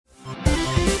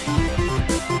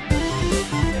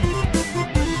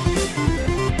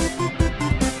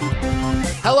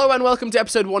Hello and welcome to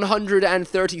episode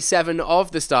 137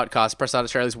 of the Startcast, Press Start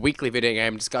Australia's weekly video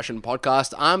game discussion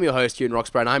podcast. I'm your host, Ewan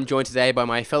Roxburgh, and I'm joined today by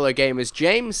my fellow gamers,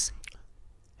 James.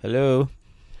 Hello.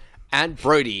 And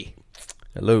Brodie.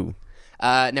 Hello.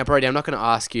 Now, Brodie, I'm not going to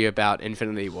ask you about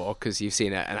Infinity War because you've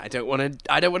seen it, and I don't want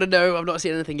to know. I've not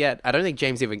seen anything yet. I don't think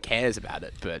James even cares about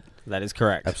it, but That is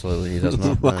correct. Absolutely, he does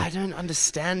not. No. I don't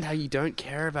understand how you don't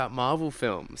care about Marvel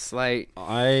films. Like,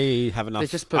 I have enough. they're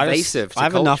just pervasive I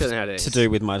have to enough culture nowadays. to do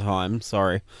with my time.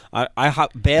 Sorry, I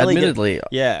barely. Admittedly,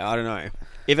 Yeah, I don't know.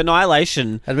 If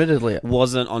Annihilation admittedly,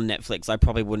 wasn't on Netflix, I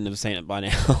probably wouldn't have seen it by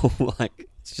now. Like,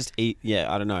 it's just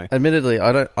yeah, I don't know. admittedly,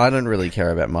 I don't really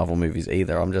care about Marvel movies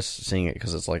either. I'm just seeing it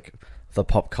because it's like the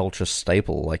pop culture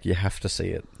staple. Like, you have to see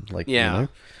it. Like, Yeah. you know?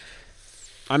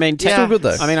 I mean, It's still good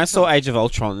though. I mean, I saw Age of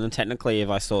Ultron, and technically, if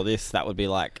I saw this, that would be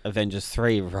like Avengers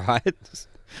 3, right?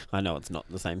 I know it's not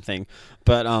the same thing,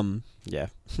 but yeah.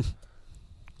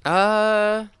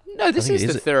 No, this think is it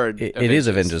the is- third. it is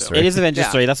Avengers film. 3. It is Avengers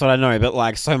Yeah. 3, that's what I know, but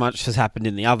like so much has happened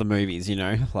in the other movies, you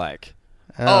know? Like,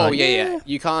 Oh, yeah.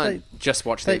 You can't just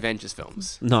watch the they- Avengers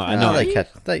films. no, I know.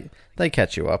 They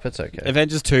catch you up. It's okay.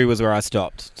 Avengers 2 was where I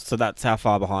stopped, so that's how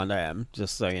far behind I am,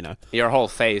 just so you know. You're a whole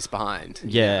phase behind.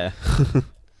 Yeah.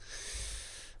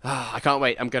 I can't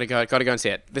wait. I'm gotta go and see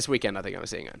it this weekend. I think I'm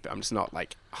seeing it, but I'm just not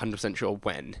like 100% sure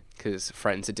when because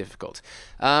friends are difficult.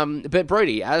 But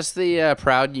Brodie, as the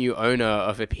proud new owner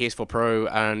of a PS4 Pro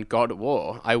and God of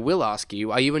War, I will ask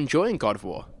you: are you enjoying God of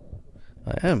War?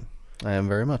 I am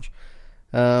very much.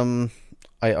 I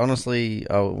honestly,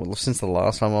 since the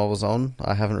last time I was on,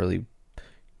 I haven't really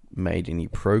made any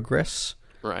progress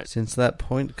Right. since that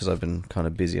point because I've been kind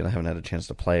of busy and I haven't had a chance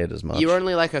to play it as much. You were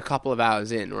only like a couple of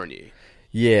hours in, weren't you?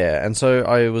 Yeah, and so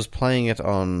I was playing it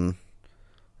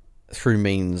through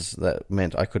means that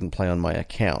meant I couldn't play on my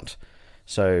account.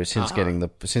 So since getting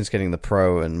the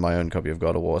Pro and my own copy of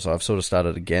God of War, so I've sort of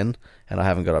started again, and I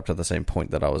haven't got up to the same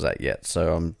point that I was at yet.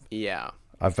 So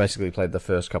I've basically played the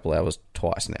first couple hours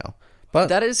twice now. But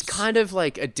That is kind of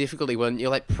like a difficulty when you're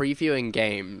like previewing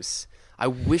games. I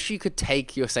wish you could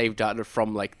take your save data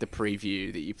from like the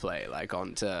preview that you play like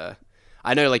onto.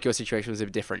 I know like your situation was a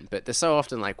bit different, but there's so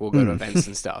often like we'll go to events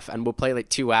and stuff, and we'll play like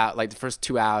the first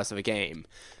 2 hours of a game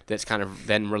that's kind of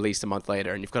then released a month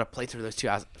later, and you've got to play through those 2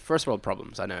 hours. First world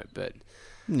problems, I know, but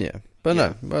yeah, but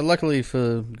no. But luckily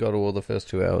for God of War, the first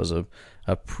 2 hours are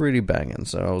pretty banging.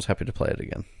 So I was happy to play it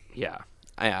again. yeah,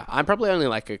 I'm probably only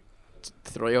like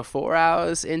 3 or 4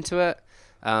 hours into it.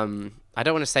 I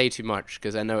don't want to say too much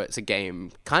because I know it's a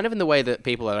game, kind of in the way that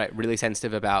people are like really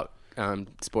sensitive about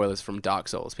spoilers from Dark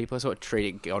Souls. People are sort of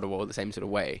treating God of War the same sort of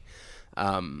way.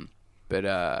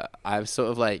 But I've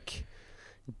sort of like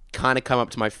kind of come up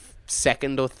to my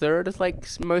second or third like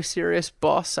most serious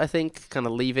boss, I think, kind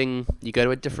of leaving. You go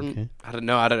to a different... Okay. I don't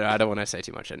know. I don't want to say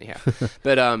too much anyhow.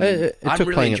 But It I'm took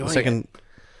really playing it the enjoying second.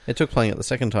 It took playing it the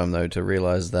second time though to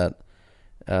realize that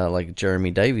like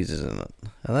Jeremy Davies is in it,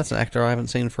 and that's an actor I haven't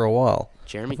seen for a while.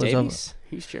 Jeremy I thought Davies?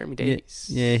 Who's Jeremy Davies?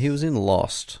 Yeah, he was in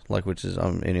Lost, like, which is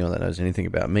anyone that knows anything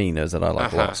about me knows that I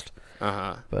like Lost.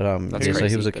 Uh-huh. But That's yeah, crazy, so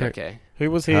he was a but character. okay.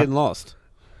 Who was he Huh? in Lost?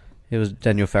 He was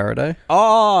Daniel Faraday.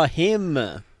 Oh, him.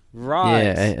 Right.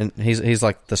 Yeah, and he's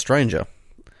like the stranger.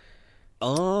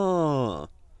 Oh.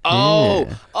 Oh,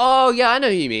 Yeah. oh, yeah, I know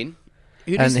who you mean.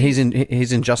 Who does And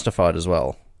he's in Justified as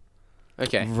well.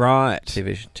 Okay. Right.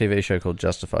 TV show called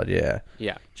Justified. Yeah.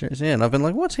 Yeah. Yeah, and I've been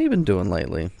like, what's he been doing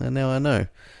lately? And now I know.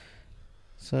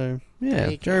 So There yeah,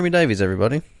 you go. Jeremy Davies,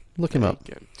 everybody, look him up.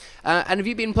 Okay. And have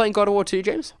you been playing God of War 2,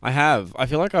 James? I have. I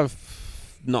feel like I've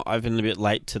been a bit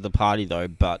late to the party though,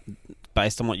 but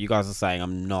based on what you guys are saying,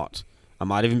 I'm not. I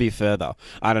might even be further.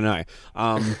 I don't know.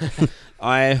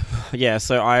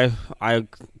 So I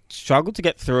struggled to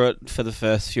get through it for the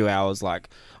first few hours. Like,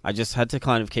 I just had to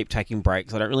kind of keep taking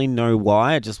breaks. I don't really know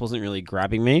why. It just wasn't really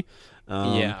grabbing me.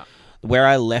 Where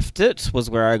I left it was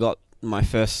where I got my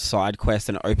first side quest,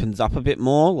 and it opens up a bit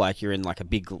more. Like, you're in like a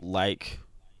big lake.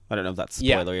 I don't know if that's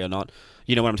spoilery or not.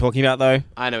 You know what I'm talking about, though?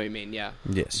 I know what you mean, yeah.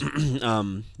 Yes.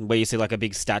 Where you see like a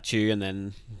big statue and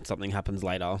then something happens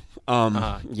later.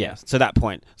 Yeah. So that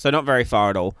point. So not very far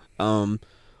at all.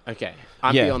 Okay.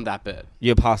 I'm Yeah. beyond that bit.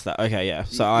 You're past that. Okay, yeah.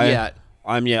 So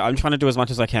I'm trying to do as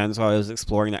much as I can. So I was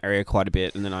exploring that area quite a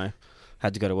bit, and then I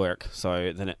had to go to work.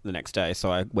 So the next day,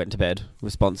 so I went to bed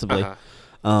responsibly.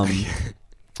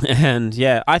 And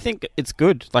yeah, I think it's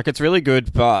good. Like, it's really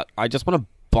good, but I just want to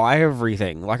buy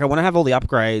everything. Like, I want to have all the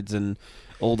upgrades and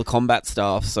all the combat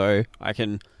stuff, so I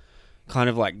can kind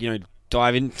of like,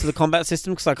 dive into the combat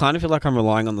system, because I kind of feel like I'm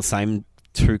relying on the same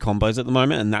two combos at the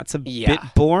moment, and that's a bit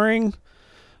boring.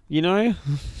 you know?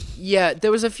 Yeah,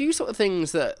 there was a few sort of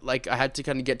things that like I had to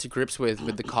kind of get to grips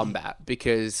with the combat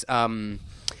because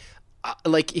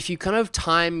like if you kind of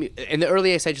time in the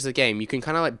earlier stages of the game, you can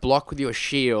kind of like block with your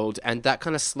shield, and that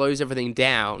kind of slows everything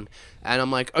down. And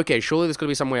I'm like, okay, surely there's got to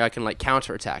be some way I can like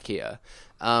counterattack here.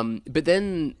 But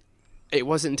then it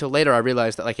wasn't until later I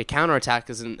realized that like a counterattack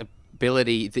is an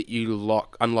ability that you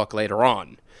unlock later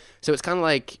on. So it's kind of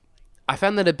like I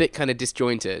found that a bit kind of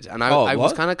disjointed, and I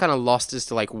was kind of lost as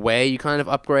to like where you kind of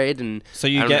upgrade and so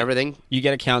you get everything. You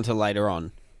get a counter later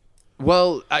on.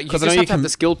 Well, you just have to have the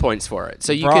skill points for it.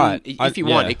 So you can, if you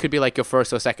want, it could be like your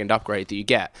first or second upgrade that you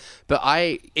get. But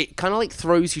it kind of like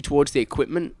throws you towards the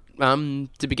equipment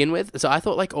to begin with. So I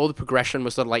thought like all the progression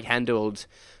was sort of like handled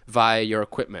via your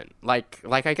equipment. Like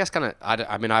I guess kind of,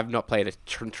 I mean, I've not played a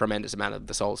tremendous amount of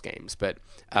the Souls games, but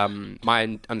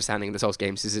my understanding of the Souls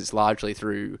games is it's largely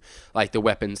through like the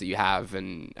weapons that you have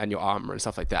and your armor and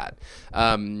stuff like that.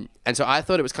 And so I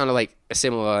thought it was kind of like in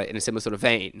a similar sort of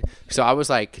vein. So I was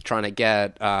like trying to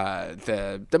get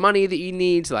the money that you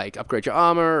need to like upgrade your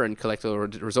armor and collect all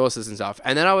the resources and stuff.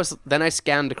 And then I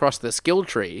scanned across the skill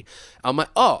tree. I'm like,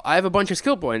 oh, I have a bunch of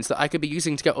skill points that I could be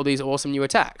using to get all these awesome new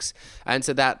attacks. And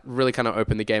so that really kind of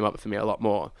opened the game up for me a lot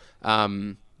more.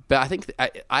 But I think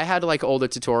I had like all the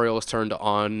tutorials turned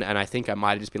on, and I think I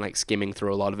might have just been like skimming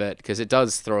through a lot of it because it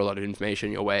does throw a lot of information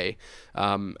your way,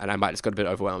 and I might just got a bit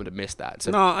overwhelmed and missed that.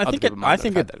 So no, I think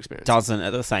it doesn't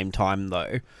at the same time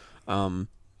though.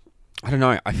 I don't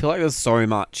know. I feel like there's so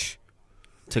much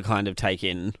to kind of take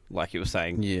in, like you were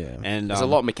saying. Yeah. And there's a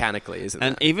lot mechanically, isn't there?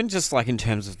 And even just like in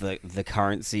terms of the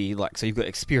currency, like so you've got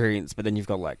experience, but then you've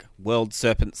got like world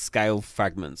serpent scale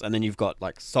fragments, and then you've got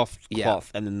like soft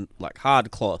cloth, and then like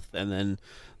hard cloth, and then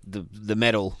the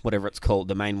metal, whatever it's called,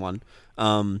 the main one.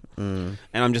 And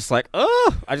I'm just like,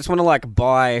 oh, I just want to like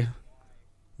buy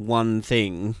one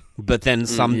thing, but then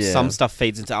some stuff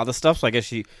feeds into other stuff. So I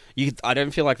guess I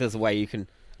don't feel like there's a way you can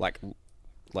like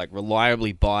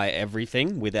reliably buy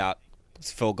everything without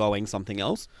foregoing something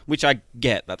else, which I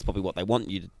get. That's probably what they want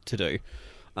you to do.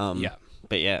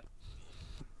 But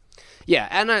yeah,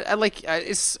 and I like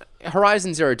it's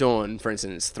Horizon Zero Dawn, for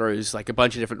instance, throws like a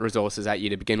bunch of different resources at you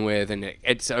to begin with, and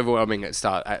it's overwhelming at the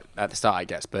start, I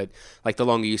guess. But like the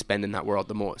longer you spend in that world,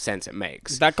 the more sense it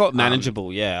makes. That got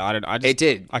manageable, it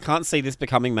did. I can't see this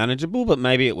becoming manageable, but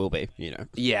maybe it will be. You know.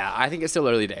 Yeah, I think it's still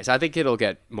early days. I think it'll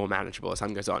get more manageable as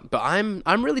time goes on. But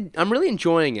I'm really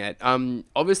enjoying it.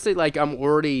 Obviously, like I'm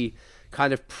already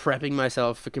kind of prepping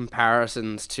myself for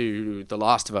comparisons to The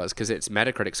Last of Us because its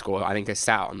Metacritic score I think is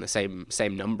sat on the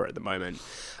same number at the moment.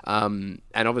 And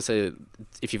obviously,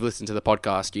 if you've listened to the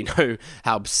podcast, you know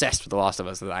how obsessed with The Last of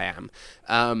Us that I am.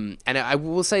 And I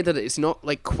will say that it's not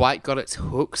like quite got its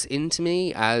hooks into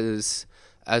me as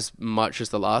much as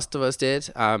The Last of Us did.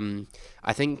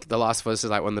 I think The Last of Us is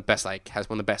like one of the best, like has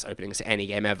one of the best openings to any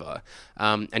game ever.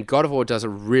 And God of War does a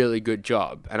really good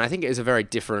job, and I think it is a very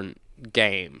different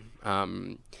game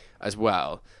as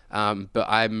well. But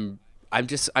I'm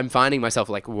finding myself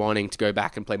like wanting to go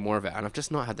back and play more of it, and I've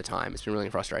just not had the time. It's been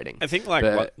really frustrating. I think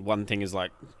like one thing is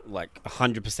like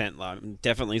 100% I'm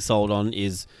definitely sold on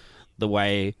is the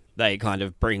way they kind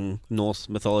of bring Norse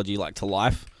mythology like to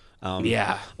life. All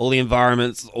the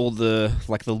environments, all the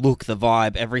like the look, the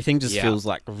vibe, everything just feels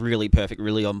like really perfect,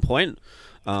 really on point.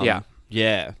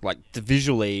 Yeah, like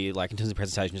visually, like in terms of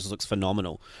presentation, just looks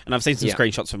phenomenal. And I've seen some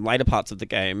screenshots from later parts of the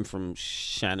game from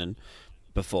Shannon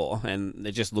before, and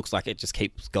it just looks like it just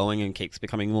keeps going and keeps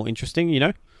becoming more interesting, you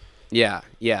know? Yeah.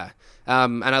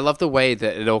 And I love the way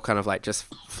that it all kind of like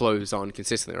just flows on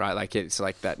consistently, right? Like it's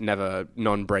like that never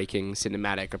non-breaking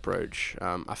cinematic approach.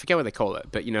 I forget what they call it,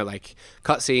 but you know, like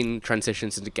cutscene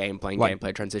transitions into gameplay,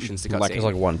 gameplay transitions to cutscene. Like it's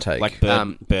like one take. Like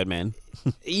Birdman.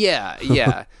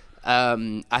 Yeah.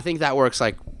 I think that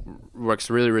works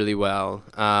really, really well.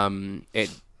 It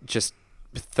just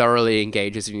thoroughly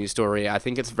engages in your story. I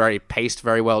think it's very paced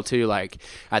very well too. Like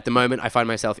at the moment I find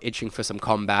myself itching for some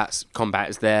combat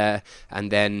is there,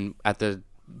 and then at the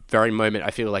very moment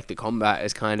I feel like the combat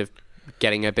is kind of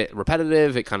getting a bit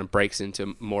repetitive. It kind of breaks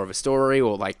into more of a story,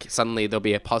 or like suddenly there'll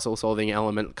be a puzzle solving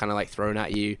element kind of like thrown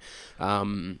at you.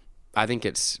 I think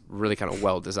it's really kind of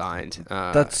well designed.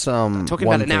 That's talking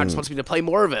about it now. It just wants me to play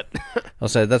more of it. I'll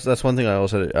say that's one thing. I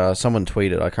also someone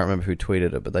tweeted. I can't remember who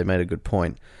tweeted it, but they made a good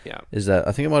point. Yeah, is that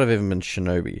I think it might have even been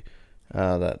Shinobi,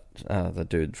 that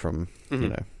dude from you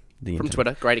know the from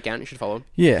Twitter. Great account. You should follow him.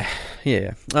 Yeah.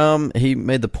 He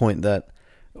made the point that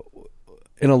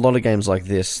in a lot of games like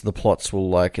this, the plots will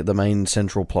like the main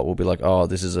central plot will be like, oh,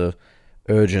 this is a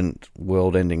urgent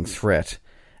world-ending threat,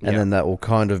 and then that will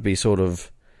kind of be sort of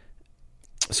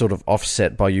sort of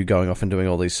offset by you going off and doing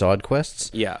all these side quests.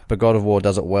 Yeah. But God of War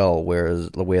does it well, where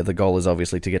the goal is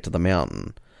obviously to get to the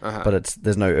mountain. But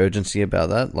there's no urgency about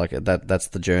that. Like that's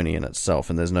the journey in itself,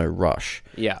 and there's no rush.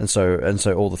 Yeah. And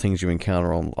so all the things you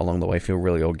encounter along the way feel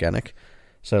really organic.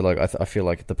 So like I feel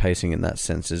like the pacing in that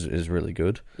sense is really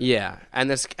good. Yeah,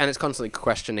 and it's constantly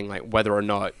questioning like whether or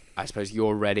not I suppose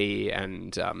you're ready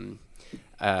and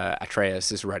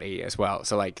Atreus is ready as well.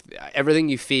 So like everything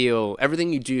you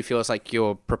do feels like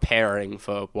you're preparing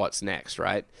for what's next,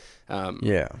 right?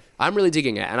 Yeah. I'm really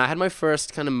digging it, and I had my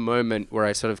first kind of moment where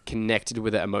I sort of connected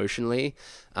with it emotionally.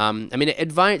 I mean, it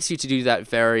invites you to do that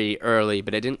very early,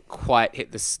 but it didn't quite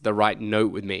hit the right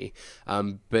note with me.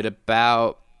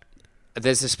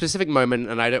 There's a specific moment,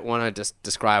 and I don't want to just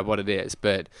describe what it is,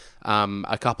 but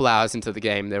a couple hours into the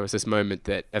game, there was this moment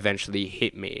that eventually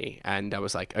hit me, and I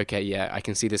was like, okay, yeah, I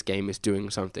can see this game is doing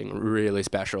something really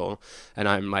special, and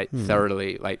I'm like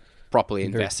thoroughly, like, properly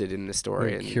invested in the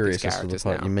story and curious these characters as to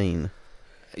the part now. you mean.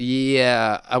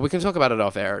 Yeah, we can talk about it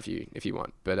off air if you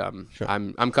want, but Sure.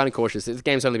 I'm kind of cautious. The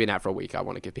game's only been out for a week. I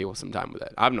want to give people some time with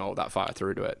it. I'm not all that far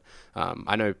through to it.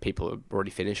 I know people are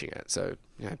already finishing it, so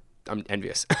yeah. I'm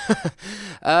envious.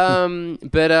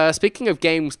 But speaking of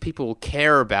games people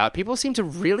care about, people seem to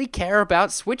really care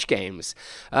about Switch games.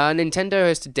 Nintendo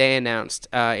has today announced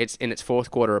in its fourth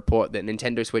quarter report that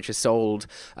Nintendo Switch has sold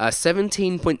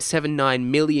 17.79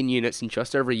 million units in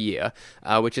just over a year,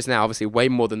 which is now obviously way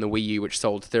more than the Wii U, which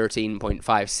sold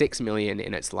 13.56 million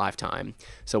in its lifetime.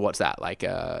 So what's that, like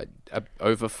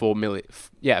over 4 million?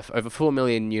 Yeah, over 4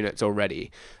 million units already,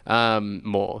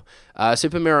 more.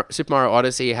 Super Mario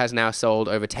Odyssey has now sold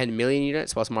over 10 million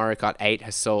units, whilst Mario Kart 8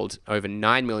 has sold over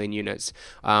 9 million units,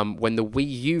 when the Wii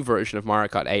U version of Mario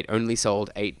Kart 8 only sold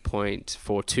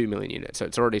 8.42 million units. So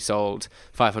it's already sold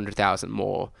 500,000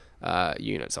 more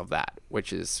units of that,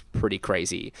 which is pretty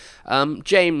crazy.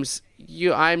 James,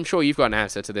 I'm sure you've got an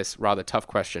answer to this rather tough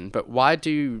question, but why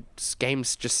do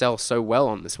games just sell so well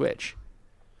on the Switch?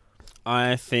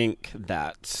 I think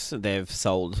that they've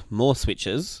sold more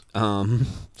Switches,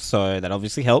 so that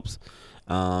obviously helps.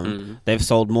 They've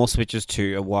sold more Switches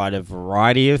to a wider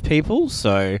variety of people,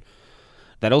 so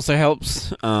that also helps,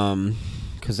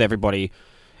 because everybody...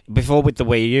 Before with the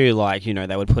Wii U, like, you know,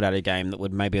 they would put out a game that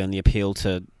would maybe only appeal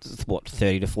to,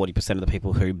 30 to 40% of the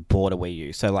people who bought a Wii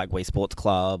U, so like Wii Sports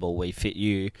Club or Wii Fit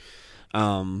U.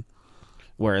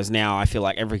 Whereas now I feel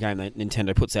like every game that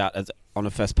Nintendo puts out on a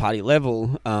first-party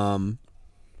level,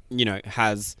 you know,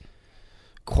 has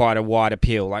quite a wide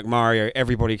appeal. Like Mario,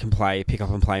 everybody can pick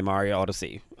up and play Mario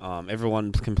Odyssey.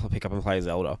 Everyone can pick up and play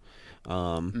Zelda.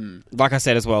 Like I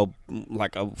said as well,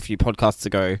 like a few podcasts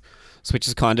ago, Switch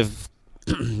has kind of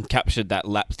captured that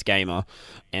lapsed gamer,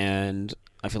 and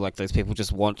I feel like those people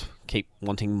just keep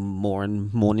wanting more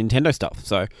and more Nintendo stuff.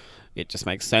 So it just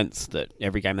makes sense that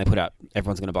every game they put out,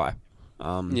 everyone's going to buy.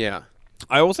 Yeah.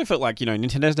 I also felt like, you know,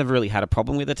 Nintendo's never really had a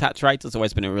problem with attach rates. It's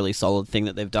always been a really solid thing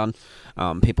that they've done.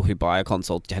 People who buy a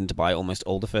console tend to buy almost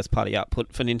all the first-party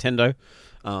output for Nintendo,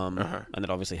 and that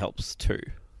obviously helps too.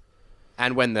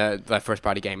 And when the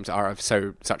first-party games are of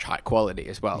such high quality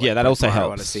as well. Yeah, like that also Mario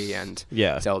helps. Odyssey and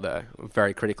Zelda,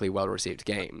 very critically well-received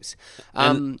games.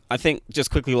 And I think,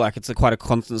 just quickly, like, it's quite a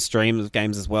constant stream of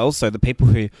games as well, so the people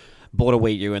who bought a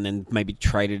Wii U and then maybe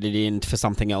traded it in for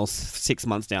something else 6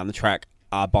 months down the track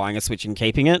are buying a Switch and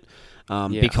keeping it,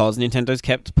 because Nintendo's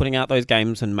kept putting out those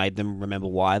games and made them remember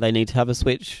why they need to have a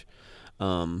Switch.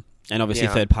 And obviously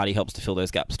third party helps to fill those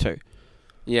gaps too.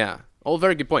 Yeah, all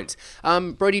very good points.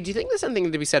 Brodie, do you think there's something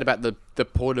to be said about the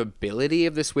portability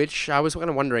of the Switch? I was kind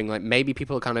of wondering, like, maybe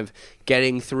people are kind of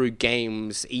getting through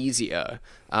games easier,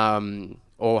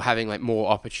 or having like more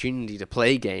opportunity to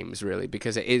play games, really,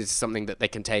 because it is something that they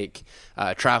can take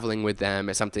traveling with them.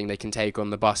 It's something they can take on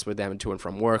the bus with them to and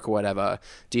from work or whatever.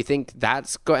 Do you think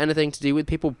that's got anything to do with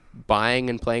people buying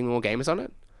and playing more games on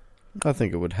it? I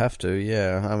think it would have to,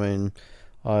 yeah. I mean,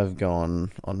 I've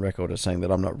gone on record as saying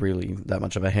that I'm not really that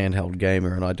much of a handheld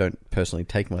gamer, and I don't personally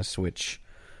take my Switch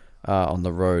on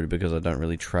the road because I don't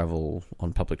really travel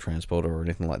on public transport or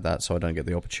anything like that, so I don't get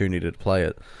the opportunity to play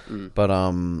it. But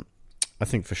I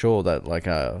think for sure that, like,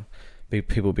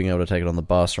 people being able to take it on the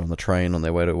bus or on the train on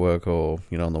their way to work, or,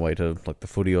 you know, on the way to, like, the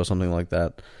footy or something like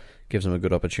that, gives them a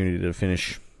good opportunity to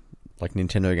finish, like,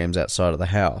 Nintendo games outside of the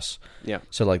house. Yeah.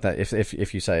 So, like, that,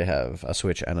 if you say have a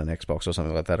Switch and an Xbox or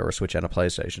something like that, or a Switch and a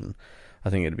PlayStation,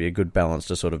 I think it'd be a good balance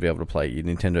to sort of be able to play your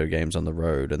Nintendo games on the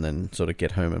road and then sort of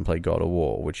get home and play God of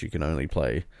War, which you can only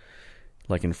play,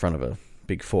 like, in front of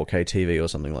big 4K TV or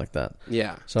something like that.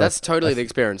 Yeah, So that's totally the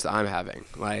experience that I'm having.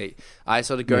 Like, I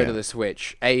sort of go Yeah. to the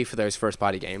Switch, for those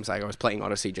first-party games. Like, I was playing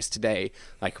Odyssey just today,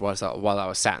 like, while I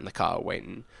was sat in the car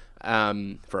waiting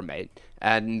for a mate.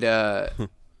 And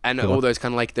all those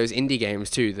kind of, like, those indie games,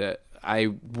 too, that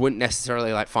I wouldn't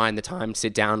necessarily, like, find the time to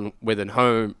sit down with at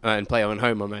home and play on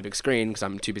home on my big screen because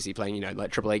I'm too busy playing,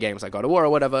 like, AAA games like God of War or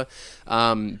whatever.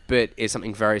 But it's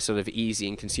something very sort of easy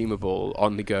and consumable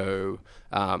on the go,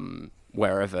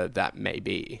 wherever that may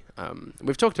be.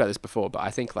 We've talked about this before, but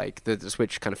I think like the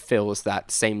Switch kind of fills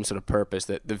that same sort of purpose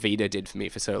that the Vita did for me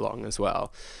for so long as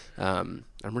well. I'm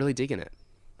really digging it.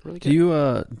 Really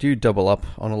good. Do you double up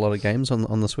on a lot of games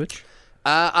on the Switch?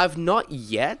 I've not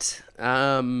yet.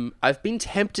 I've been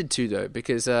tempted to though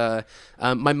because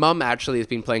my mum actually has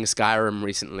been playing Skyrim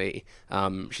recently.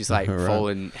 She's like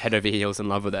fallen head over heels in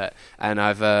love with it, and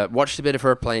I've watched a bit of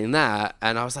her playing that,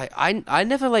 and I was like, I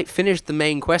never like finished the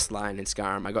main quest line in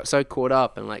Skyrim. I got so caught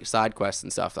up in like side quests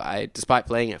and stuff that despite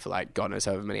playing it for like God knows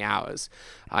however many hours,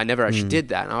 I never actually did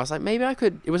that. And I was like, maybe I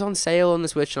could. It was on sale on the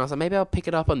Switch, and I was like, maybe I'll pick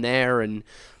it up on there and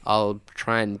I'll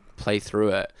try and play through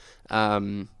it.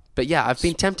 But yeah, I've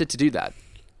been tempted to do that.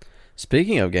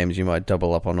 Speaking of games you might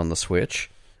double up on the Switch.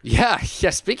 Yeah,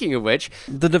 speaking of which...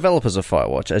 The developers of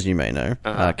Firewatch, as you may know,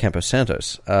 Campos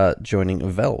Santos, joining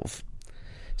Valve.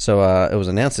 So it was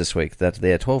announced this week that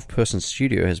their 12-person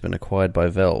studio has been acquired by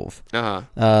Valve.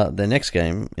 Their next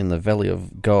game, In the Valley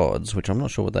of Gods, which I'm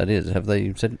not sure what that is. Have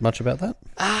they said much about that?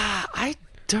 I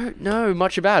don't know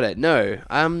much about it, no.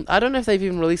 I don't know if they've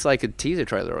even released like a teaser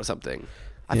trailer or something.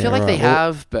 I feel like they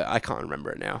have, but I can't remember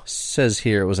it now. Says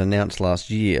here it was announced last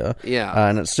year. Yeah.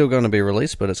 And it's still going to be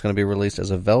released, but it's going to be released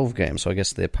as a Valve game, so I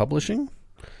guess they're publishing?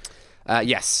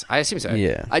 Yes, I assume so.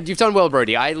 Yeah. You've done well,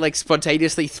 Brodie. I like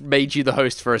spontaneously made you the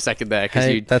host for a second there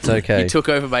because that's okay. You took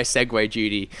over my segue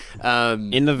duty.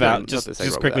 In the valley,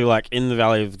 just quickly, like In the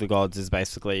Valley of the Gods is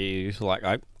basically like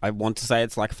I want to say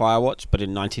it's like Firewatch, but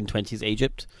in 1920s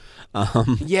Egypt.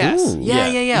 Yes, Ooh.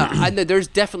 Yeah. I know there's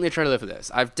definitely a trailer for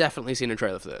this. I've definitely seen a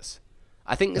trailer for this.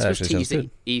 I think this was teased at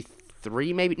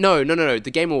E3, maybe. No.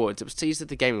 The Game Awards. It was teased at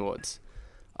the Game Awards.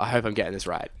 I hope I'm getting this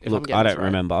right. Look, I don't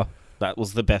remember. That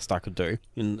was the best I could do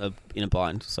in a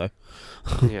blind. So,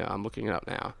 yeah, I'm looking it up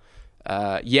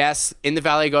now. Yes, In the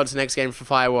Valley of Gods, the next game for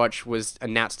Firewatch was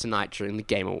announced tonight during the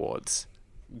Game Awards.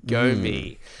 Go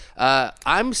me.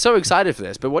 I'm so excited for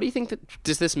this, but what do you think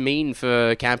does this mean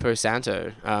for Campos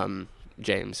Santos,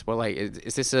 James? Well, like,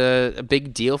 is this a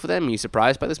big deal for them? Are you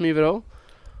surprised by this move at all?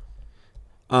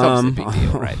 It's obviously a big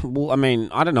deal, right? Well, I mean,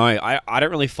 I don't know. I don't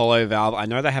really follow Valve. I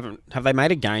know they haven't... Have they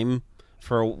made a game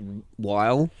for a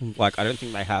while? Like, I don't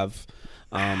think they have.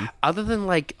 Other than,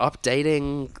 like,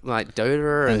 updating, like,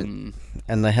 Dota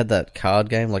And they had that card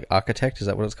game, like Architect, is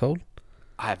that what it's called?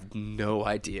 I have no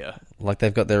idea. Like,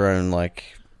 they've got their own, like...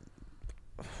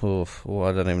 I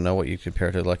don't even know what you compare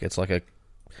it to. Like, it's like a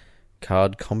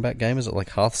card combat game. Is it like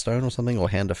Hearthstone or something? Or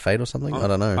Hand of Fate or something? I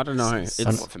don't know. I don't know. It's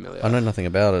somewhat familiar. I know nothing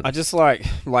about it. I just like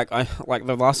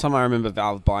the last time I remember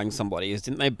Valve buying somebody is,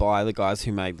 didn't they buy the guys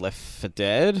who made Left 4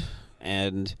 Dead?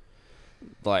 And,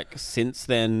 like, since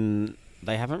then,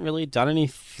 they haven't really done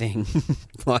anything.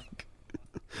 Like...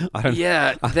 I don't.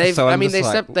 Yeah, they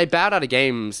bowed out of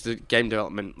game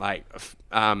development like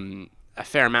a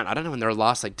fair amount. I don't know when their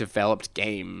last like developed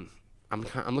game.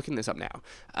 I'm looking this up now.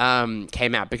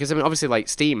 Came out because I mean obviously like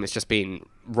Steam has just been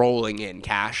rolling in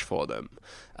cash for them.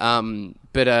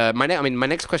 But my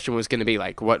next question was going to be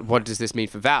like, what does this mean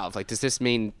for Valve? Like, does this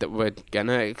mean that we're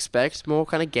gonna expect more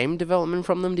kind of game development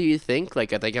from them? Do you think?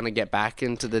 Like, are they gonna get back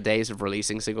into the days of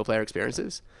releasing single player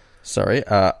experiences? Sorry,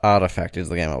 Artifact is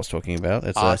the game I was talking about.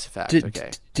 It's Artifact,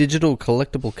 okay. Digital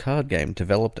collectible card game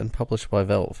developed and published by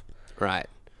Valve. Right.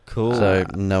 Cool. So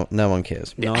no one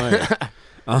cares. No. Okay,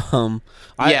 I'm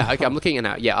looking at it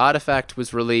now. Yeah, Artifact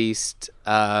was released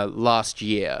last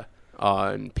year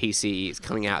on PC. It's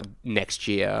coming out next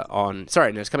year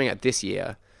it's coming out this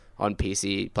year on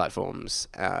PC platforms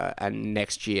and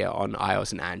next year on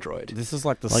iOS and Android. This is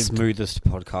like the smoothest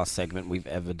podcast segment we've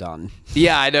ever done.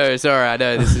 Yeah, I know. Sorry, I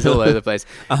know. This is all over the place.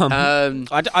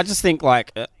 I just think,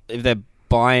 like, if they're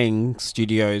buying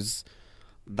studios,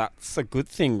 that's a good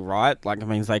thing, right? Like, it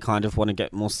means they kind of want to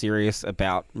get more serious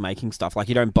about making stuff. Like,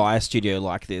 you don't buy a studio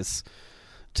like this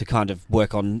to kind of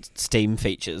work on Steam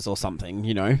features or something,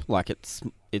 you know? Like,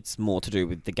 it's more to do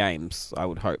with the games, I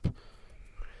would hope.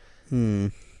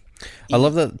 I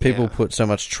love that people put so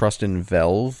much trust in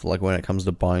Valve, like when it comes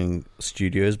to buying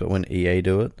studios, but when EA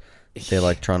do it, they're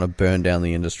like trying to burn down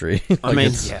the industry. Like I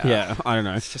mean, I don't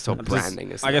know. It's just all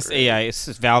branding. I guess EA,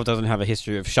 Valve doesn't have a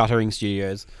history of shuttering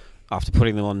studios after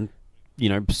putting them on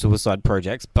suicide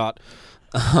projects, but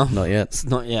not yet. It's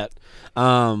not yet.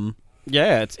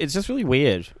 Yeah, it's just really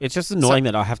weird. It's just annoying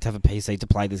that I have to have a PC to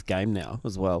play this game now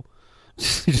as well.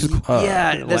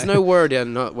 There's no word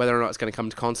on whether or not it's going to come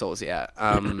to consoles yet.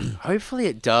 Hopefully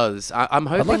it does. I'm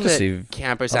hoping that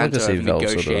Campos Santos have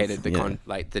negotiated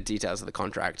the details of the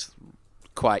contract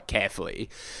quite carefully.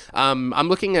 I'm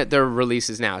looking at their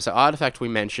releases now. So Artifact we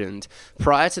mentioned.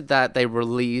 Prior to that, they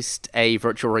released a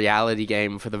virtual reality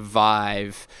game for the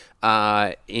Vive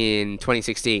in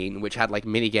 2016, which had like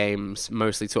mini games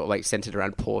mostly sort of like centered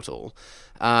around Portal.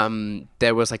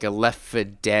 There was like a Left 4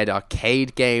 Dead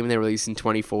arcade game they released in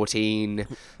 2014.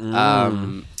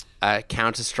 A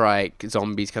Counter-Strike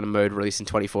Zombies kind of mode released in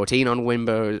 2014 on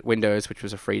Windows, which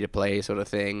was a free-to-play sort of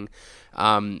thing.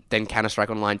 Then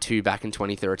Counter-Strike Online 2 back in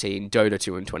 2013, Dota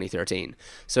 2 in 2013.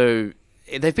 So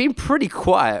they've been pretty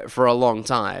quiet for a long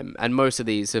time, and most of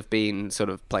these have been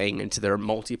sort of playing into their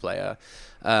multiplayer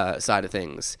side of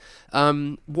things.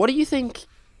 What do you think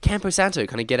Campos Santos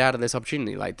kind of get out of this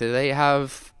opportunity? Like, do they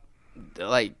have,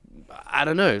 like, I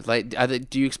don't know, like,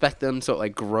 do you expect them to sort of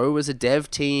like grow as a dev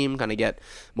team, kind of get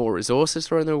more resources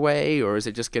thrown their way, or is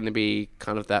it just going to be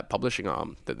kind of that publishing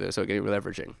arm that they're sort of getting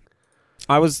leveraging?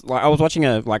 I was watching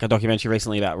a documentary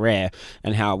recently about Rare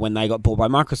and how when they got bought by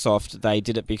Microsoft, they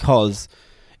did it because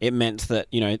it meant that,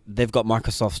 they've got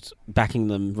Microsoft backing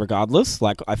them regardless.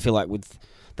 Like, I feel like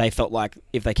they felt like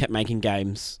if they kept making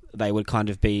games, they would kind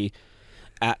of be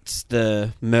at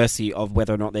the mercy of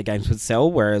whether or not their games would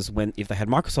sell, whereas if they had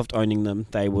Microsoft owning them,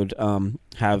 they would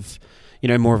have,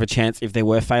 more of a chance if there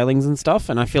were failings and stuff.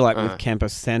 And I feel like with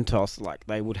Campos Santos, like,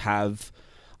 they would have,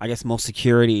 I guess, more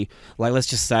security. Like, let's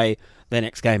just say their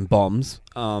next game bombs,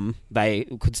 they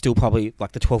could still probably,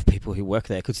 like, the 12 people who work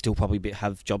there could still probably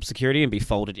have job security and be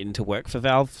folded into work for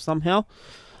Valve somehow.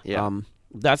 Yeah.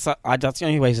 That's the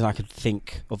only reason I could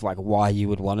think of, like, why you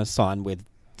would want to sign with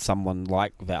someone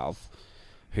like Valve,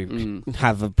 who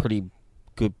have a pretty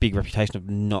good big reputation of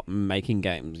not making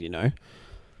games,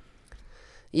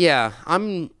 Yeah, I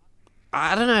don't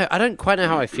know. I don't quite know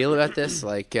how I feel about this.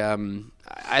 Like,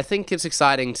 I think it's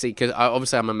exciting to see, because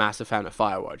obviously I'm a massive fan of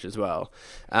Firewatch as well.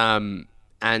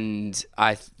 And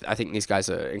I think these guys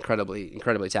are incredibly,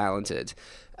 incredibly talented.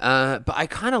 But I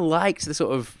kind of liked the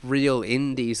sort of real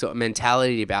indie sort of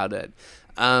mentality about it.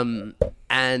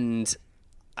 And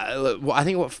I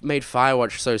think what made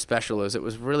Firewatch so special is it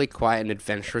was really quite an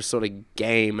adventurous sort of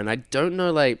game, and I don't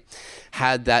know, like,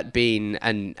 had that been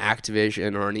an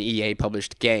Activision or an EA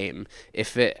published game,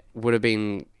 if it would have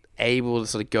been able to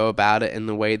sort of go about it in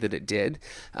the way that it did.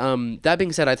 That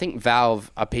being said, I think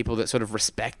Valve are people that sort of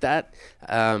respect that.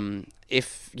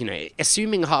 If,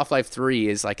 assuming Half-Life 3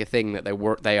 is like a thing that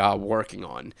they are working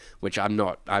on, which I'm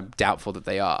doubtful that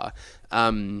they are.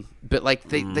 But like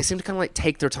they seem to kind of like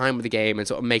take their time with the game and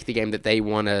sort of make the game that they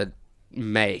want to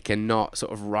make and not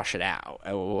sort of rush it out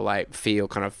or like feel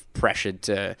kind of pressured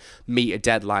to meet a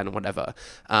deadline or whatever.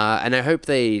 And I hope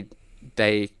they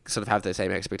sort of have the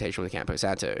same expectation with Campos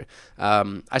Santos.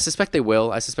 I suspect they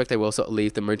will. I suspect they will sort of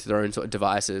leave them to their own sort of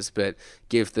devices, but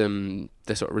give them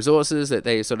the sort of resources that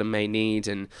they sort of may need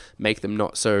and make them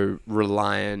not so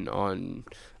reliant on,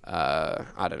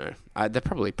 I don't know. They're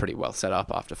probably pretty well set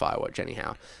up after Firewatch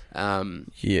anyhow.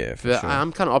 Yeah, for but sure.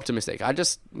 I'm kind of optimistic.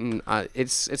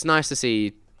 It's nice to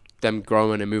see them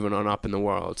growing and moving on up in the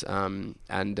world.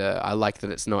 And I like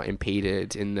that it's not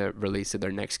impeded in the release of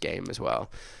their next game as well.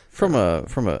 From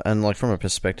a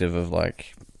perspective of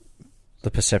like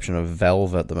the perception of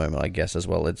Valve at the moment, I guess as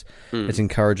well, it's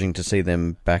encouraging to see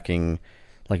them backing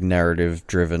like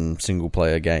narrative-driven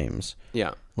single-player games.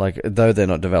 Yeah, like though they're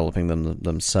not developing them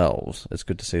themselves, it's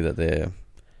good to see that they're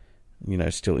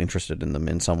still interested in them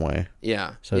in some way.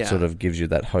 Yeah, so it sort of gives you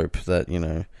that hope that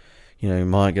you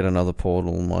might get another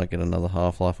Portal, might get another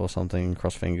Half-Life or something.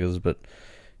 Cross fingers, but.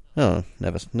 Oh,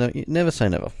 never say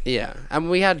never. Yeah, and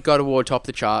we had God of War top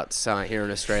the charts here in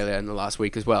Australia in the last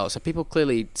week as well. So people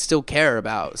clearly still care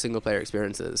about single-player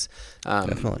experiences.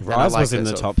 Definitely. Rise was in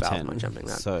the top 10.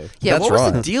 So yeah, that's what was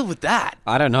right. the deal with that?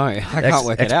 I don't know. I can't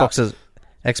work it out.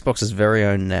 Xbox's very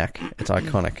own knack. It's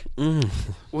iconic.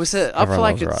 Was it up for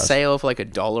like a sale for like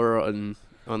 $1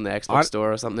 on the Xbox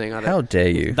store or something? How dare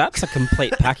you? That's a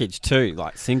complete package too,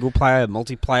 like single-player,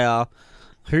 multiplayer.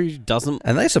 Who doesn't?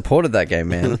 And they supported that game,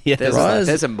 man. Yeah, there's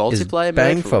a multiplayer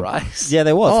mode for Rise. Yeah,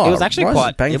 there was. Oh, it was actually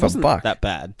Rise it wasn't buck. that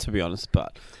bad, to be honest.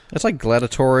 But it's like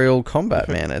gladiatorial combat,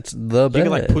 man. It's the best. You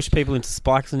can like push people into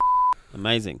spikes and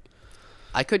amazing.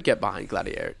 I could get behind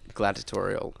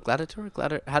gladiatorial.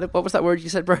 What was that word you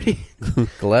said, Brodie?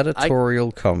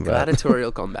 Gladiatorial combat.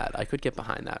 Gladiatorial combat. I could get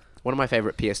behind that. One of my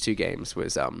favorite PS2 games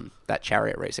was that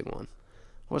chariot racing one.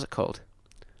 What was it called?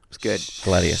 It was good.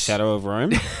 Gladius. Shadow of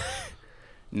Rome.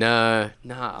 No,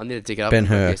 I need to dig it up.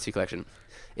 Ben-Hur. PS2 collection.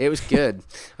 It was good.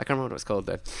 I can't remember what it was called,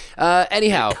 though.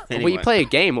 Anyhow, we play a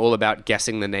game all about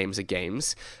guessing the names of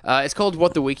games. It's called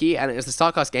What the Wiki, and it's the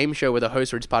StarCast game show where the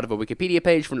host reads part of a Wikipedia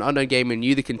page from an unknown game, and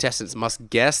you, the contestants, must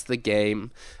guess the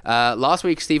game. Last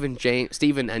week, Stephen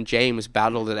and James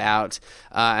battled it out,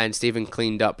 and Stephen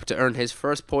cleaned up to earn his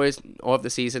first poise of the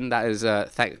season. That is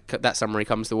that summary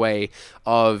comes the way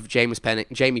of Jamie Penning,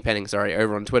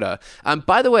 over on Twitter.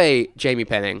 By the way, Jamie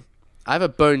Penning, I have a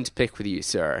bone to pick with you,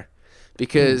 sir.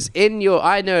 Because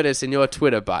I noticed in your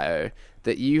Twitter bio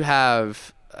that you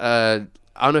have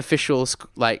unofficial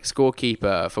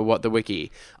scorekeeper for What the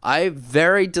Wiki. I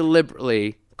very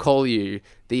deliberately call you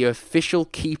the official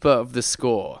keeper of the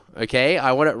score. Okay,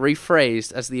 I want it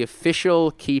rephrased as the official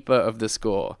keeper of the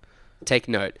score. Take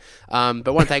note.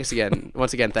 But once again,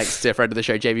 thanks to a friend of the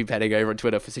show, Jamie Penning, over on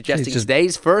Twitter for suggesting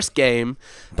today's first game.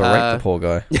 Berate the poor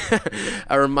guy.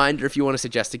 A reminder, if you want to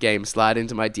suggest a game, slide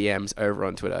into my DMs over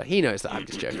on Twitter. He knows that I'm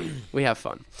just joking. We have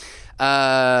fun.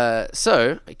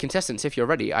 So, contestants, if you're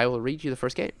ready, I will read you the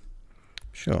first game.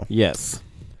 Sure. Yes.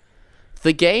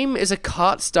 The game is a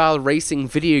kart-style racing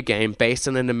video game based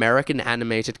on an American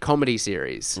animated comedy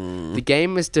series. The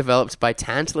game is developed by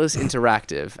Tantalus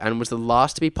Interactive and was the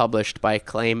last to be published by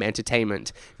Acclaim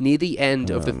Entertainment near the end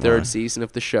of the third season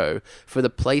of the show for the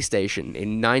PlayStation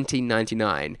in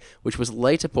 1999, which was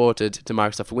later ported to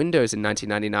Microsoft Windows in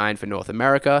 1999 for North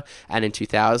America and in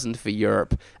 2000 for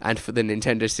Europe, and for the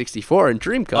Nintendo 64 and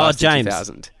Dreamcast in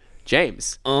 2000.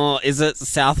 James. Oh, is it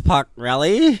South Park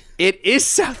Rally? It is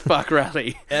South Park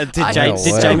Rally. Did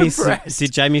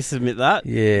Jamie submit that?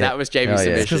 Yeah. That was Jamie's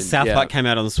submission. Because South Park came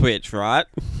out on the Switch, right?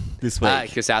 This week.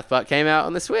 Because South Park came out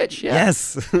on the Switch, yeah.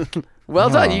 Yes. Well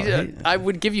done. I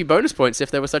would give you bonus points if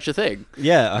there was such a thing.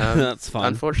 Yeah, that's fine.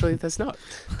 Unfortunately, there's not.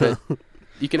 But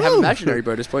you can have imaginary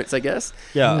bonus points, I guess.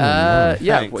 Yeah.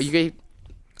 Yeah. Well,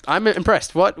 I'm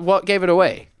impressed. What gave it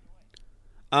away?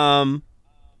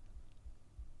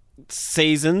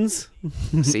 Seasons.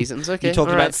 Okay. You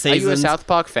talked about seasons. Are you a South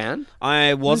Park fan?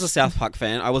 I was a South Park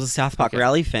fan. I was a South Park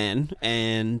Rally fan,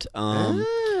 and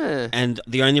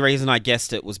the only reason I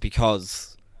guessed it was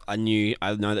because I know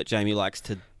that Jamie likes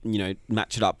to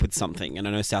match it up with something, and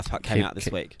I know South Park came out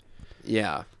this week.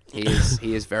 Yeah.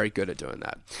 He is very good at doing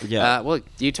that. Yeah. Well,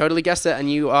 you totally guessed it,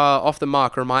 and you are off the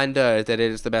mark. Reminder that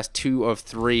it is the best 2 of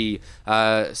 3.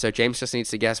 So James just needs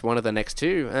to guess one of the next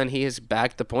 2, and he has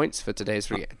bagged the points for today's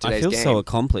game. I feel so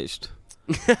accomplished.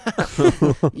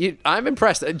 I'm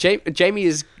impressed. Jamie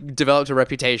has developed a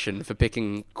reputation for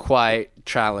picking quite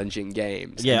challenging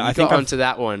games. Yeah, I think onto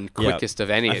that one quickest of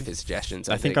any of his suggestions.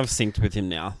 I think I've synced with him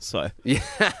now, so yeah,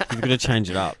 you've got to change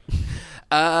it up.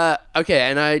 Okay,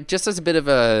 and I just as a bit of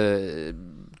a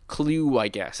clue, I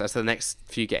guess, as to the next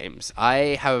few games,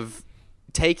 I have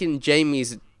taken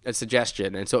Jamie's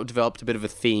suggestion and sort of developed a bit of a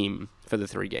theme for the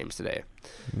 3 games today.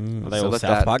 Are they all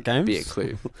South Park games? Be a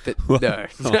clue. No,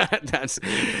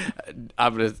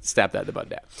 I'm gonna stab that in the bud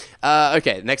now.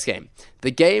 Okay, next game.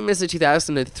 The game is a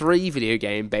 2003 video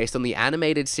game based on the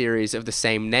animated series of the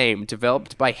same name,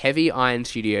 developed by Heavy Iron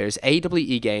Studios,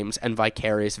 AWE Games, and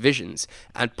Vicarious Visions,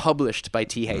 and published by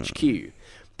THQ.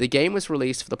 The game was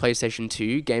released for the PlayStation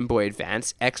 2, Game Boy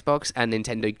Advance, Xbox, and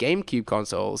Nintendo GameCube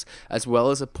consoles, as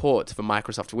well as a port for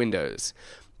Microsoft Windows.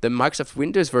 The Microsoft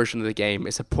Windows version of the game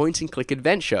is a point-and-click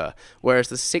adventure, whereas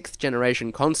the 6th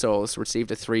generation consoles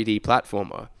received a 3D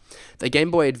platformer. The Game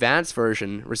Boy Advance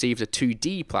version received a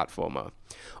 2D platformer.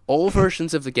 All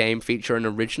versions of the game feature an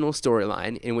original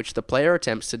storyline in which the player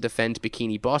attempts to defend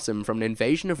Bikini Bottom from an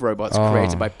invasion of robots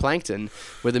created by Plankton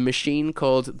with a machine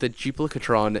called the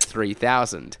Duplicatron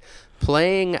 3000.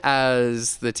 Playing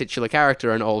as the titular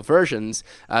character in all versions,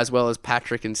 as well as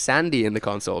Patrick and Sandy in the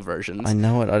console versions. I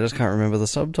know it, I just can't remember the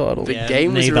subtitle. The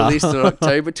game was released on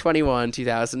October 21,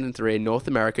 2003 in North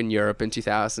America and Europe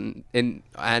and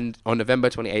on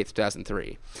November 28,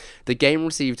 2003. The game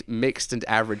received mixed and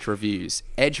average reviews.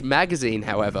 Edge magazine,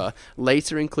 however,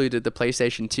 later included the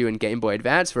PlayStation 2 and Game Boy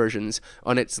Advance versions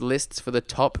on its lists for the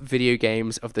top video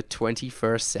games of the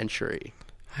 21st century.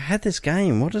 I had this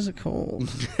game. What is it called?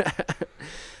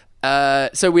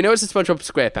 So we know it's a SpongeBob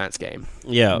SquarePants game.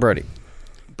 Yeah.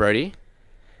 Brodie?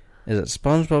 Is it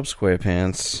SpongeBob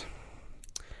SquarePants?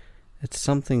 It's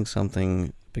something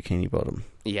Bikini Bottom.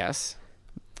 Yes.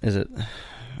 Is it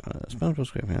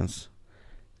SpongeBob SquarePants?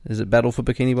 Is it Battle for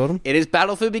Bikini Bottom? It is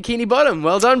Battle for Bikini Bottom.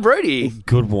 Well done, Brodie.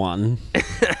 Good one.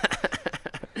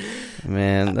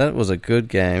 Man, that was a good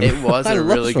game. It was a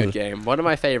really good game. One of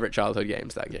my favorite childhood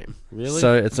games, that game. Really?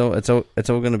 So it's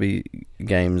all going to be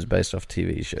games based off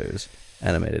TV shows.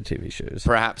 animated TV shows.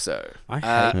 Perhaps so. I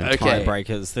hate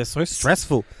tiebreakers. They're so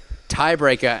stressful.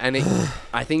 Tiebreaker, and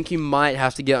I think you might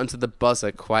have to get onto the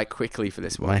buzzer quite quickly for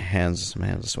this one. My hands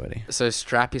are sweaty. So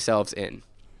strap yourselves in.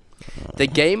 The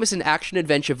game is an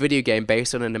action-adventure video game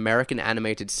based on an American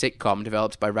animated sitcom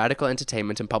developed by Radical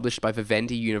Entertainment and published by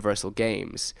Vivendi Universal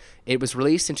Games. It was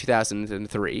released in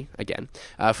 2003, again,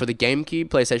 for the GameCube,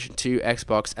 PlayStation 2,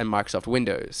 Xbox, and Microsoft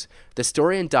Windows. The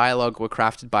story and dialogue were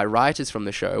crafted by writers from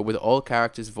the show, with all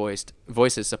characters'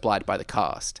 voices supplied by the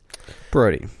cast.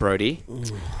 Brodie.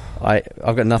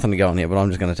 I've got nothing to go on here, but I'm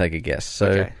just going to take a guess.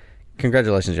 So,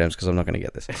 Congratulations, James, because I'm not going to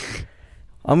get this.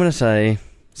 I'm going to say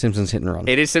Simpsons Hit and Run.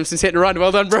 It is Simpsons Hit and Run.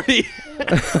 Well done, Brodie.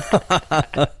 There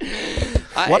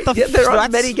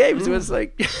aren't many games. It was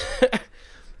like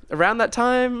around that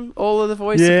time, all of the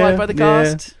voice supplied by the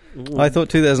cast. I thought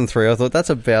 2003. I thought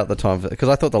that's about the time because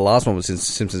I thought the last one was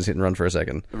Simpsons Hit and Run for a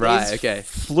second. Right. Okay.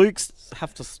 Flukes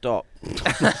have to stop.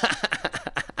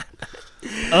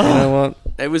 You know what?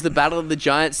 It was the Battle of the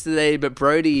Giants today, but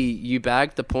Brodie, you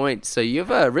bagged the point, so you've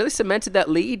really cemented that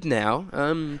lead now.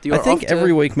 I think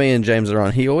every week me and James are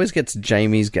on, he always gets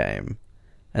Jamie's game,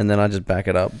 and then I just back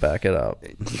it up.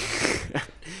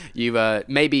 You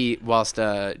maybe whilst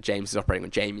James is operating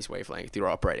on Jamie's wavelength, you're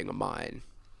operating on mine.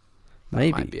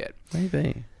 Maybe. That might be it.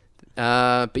 Maybe.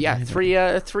 But yeah, three.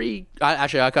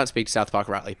 Actually, I can't speak to South Park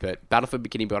rightly, but Battlefield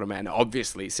Bikini Bottom and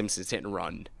obviously Simpsons Hit and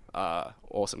Run.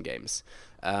 Awesome games.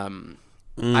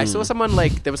 I saw someone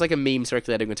there was a meme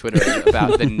circulating on Twitter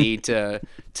about the need to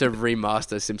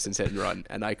remaster Simpsons Hit and Run,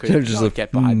 and I couldn't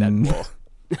get behind that more.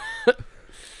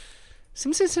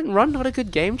 Simpsons Hit and Run, not a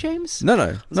good game, James? No,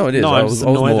 it is. No, I was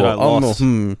annoyed that I lost.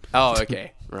 Oh,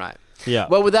 okay, right. Yeah.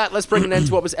 Well, with that, let's bring an end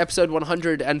to what was episode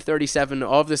 137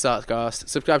 of the Startcast.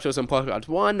 Subscribe to us on Podcast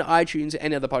One, iTunes,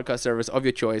 any other podcast service of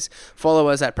your choice. Follow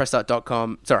us at press.au,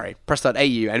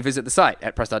 and visit the site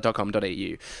at press.com.au.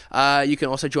 You can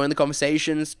also join the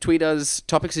conversations, tweet us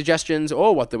topic suggestions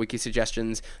or what the wiki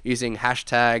suggestions using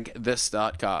hashtag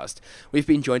 #TheStartcast. We've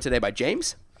been joined today by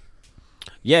James.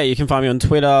 Yeah, you can find me on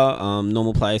Twitter,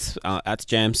 normal place, at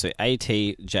Jams, so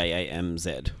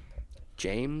ATJAMZ.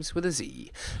 James with a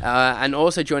Z. And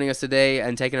also joining us today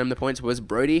and taking home the points was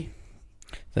Brodie.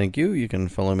 Thank you. You can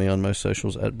follow me on most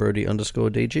socials at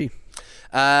Brodie_DG.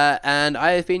 And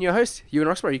I have been your host, Ewan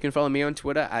Roxburgh. You can follow me on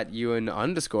Twitter at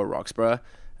Ewan_Roxburgh.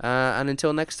 And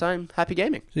until next time, happy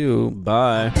gaming. See you.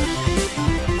 Bye.